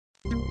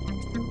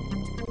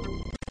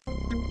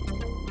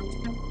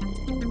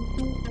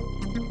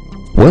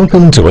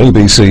Welcome to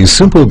ABC's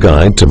simple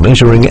guide to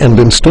measuring and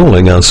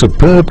installing our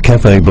superb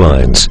cafe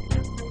blinds.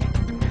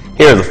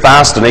 Here are the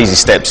fast and easy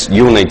steps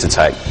you'll need to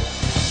take.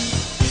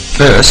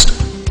 First,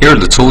 here are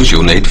the tools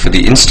you'll need for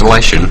the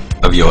installation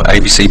of your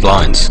ABC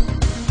blinds.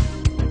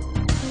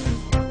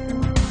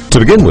 To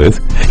begin with,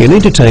 you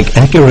need to take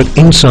accurate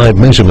inside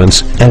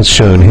measurements as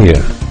shown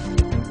here.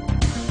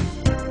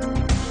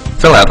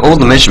 Fill out all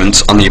the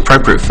measurements on the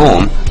appropriate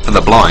form for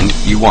the blind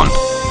you want.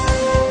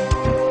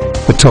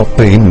 The top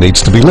beam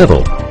needs to be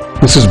level.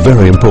 This is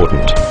very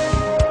important.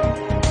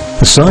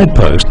 The side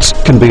posts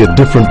can be a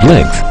different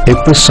length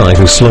if the site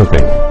is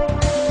sloping.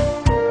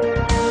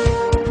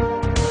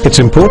 It's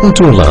important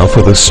to allow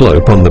for the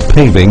slope on the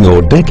paving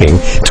or decking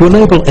to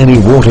enable any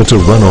water to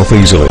run off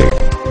easily.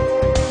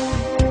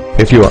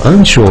 If you are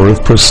unsure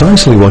of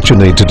precisely what you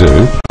need to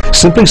do,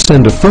 simply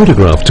send a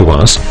photograph to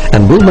us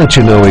and we'll let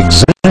you know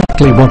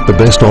exactly what the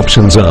best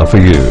options are for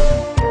you.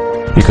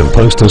 You can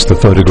post us the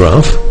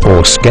photograph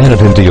or scan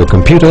it into your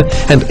computer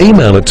and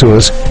email it to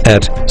us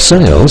at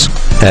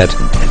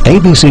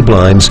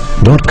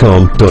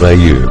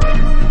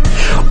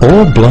sales@abcblinds.com.au.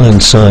 All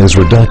blind size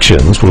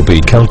reductions will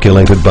be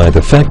calculated by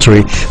the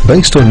factory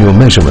based on your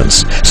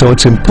measurements, so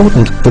it's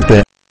important that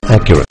they're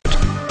accurate.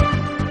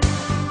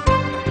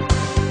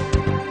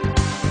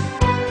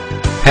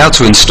 How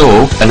to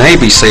install an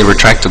ABC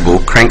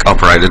retractable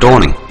crank-operated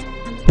awning.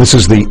 This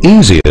is the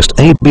easiest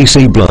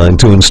ABC blind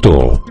to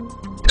install.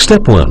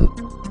 Step 1.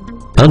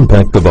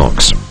 Unpack the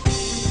box.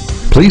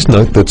 Please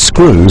note that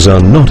screws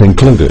are not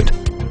included.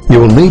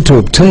 You will need to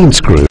obtain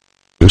screws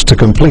to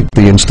complete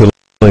the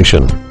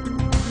installation.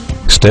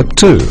 Step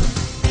 2.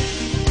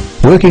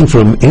 Working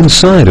from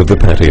inside of the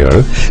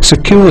patio,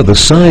 secure the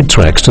side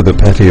tracks to the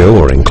patio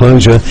or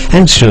enclosure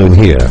as shown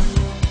here.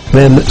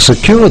 Then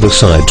secure the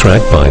side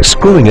track by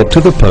screwing it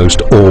to the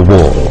post or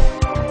wall.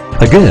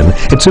 Again,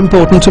 it's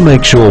important to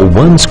make sure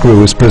one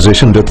screw is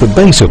positioned at the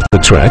base of the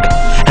track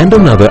and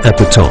another at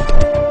the top.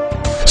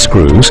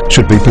 Screws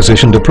should be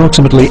positioned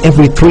approximately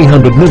every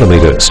 300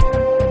 millimeters.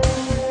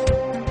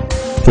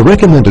 The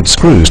recommended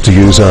screws to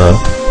use are,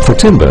 for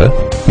timber,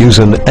 use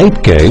an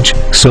 8-gauge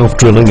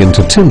self-drilling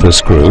into timber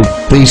screw.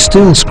 These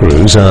steel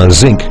screws are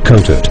zinc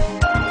coated.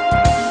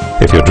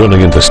 If you're drilling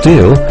into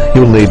steel,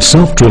 you'll need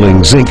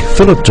self-drilling zinc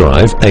Phillip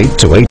drive 8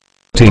 to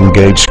 18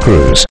 gauge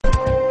screws.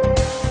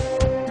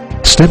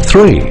 Step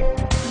 3.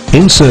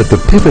 Insert the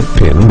pivot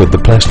pin with the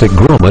plastic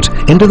grommet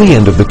into the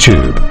end of the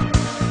tube.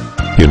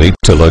 You need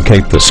to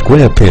locate the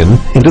square pin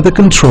into the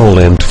control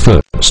end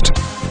first.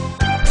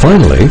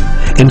 Finally,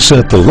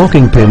 insert the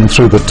locking pin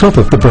through the top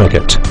of the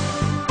bracket.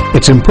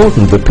 It's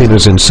important the pin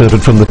is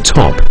inserted from the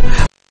top,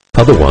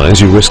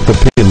 otherwise you risk the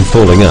pin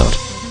falling out.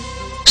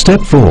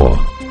 Step 4.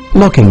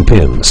 Locking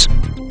pins.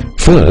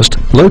 First,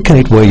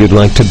 locate where you'd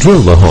like to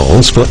drill the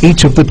holes for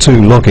each of the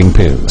 2 locking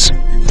pins.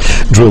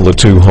 Drill the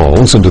 2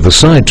 holes into the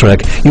side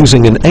track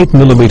using an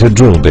 8mm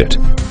drill bit.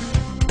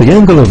 The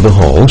angle of the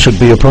hole should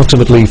be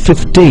approximately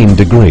 15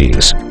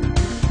 degrees.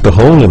 The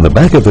hole in the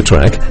back of the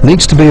track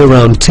needs to be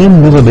around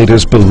 10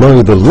 millimeters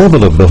below the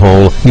level of the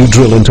hole you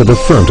drill into the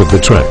front of the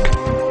track.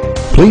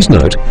 Please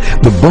note,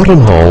 the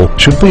bottom hole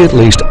should be at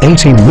least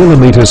 80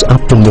 millimeters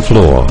up from the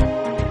floor.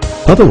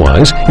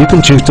 Otherwise, you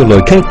can choose to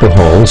locate the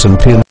holes and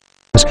pins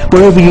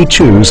wherever you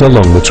choose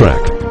along the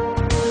track.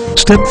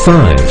 Step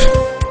 5.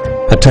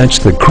 Attach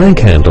the crank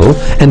handle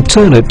and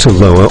turn it to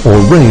lower or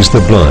raise the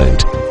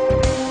blind.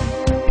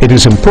 It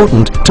is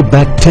important to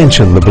back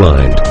tension the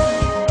blind.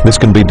 This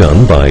can be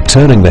done by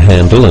turning the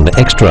handle an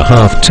extra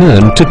half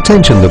turn to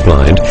tension the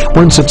blind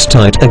once it's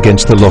tight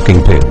against the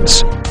locking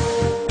pins.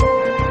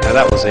 Now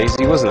that was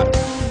easy, wasn't it?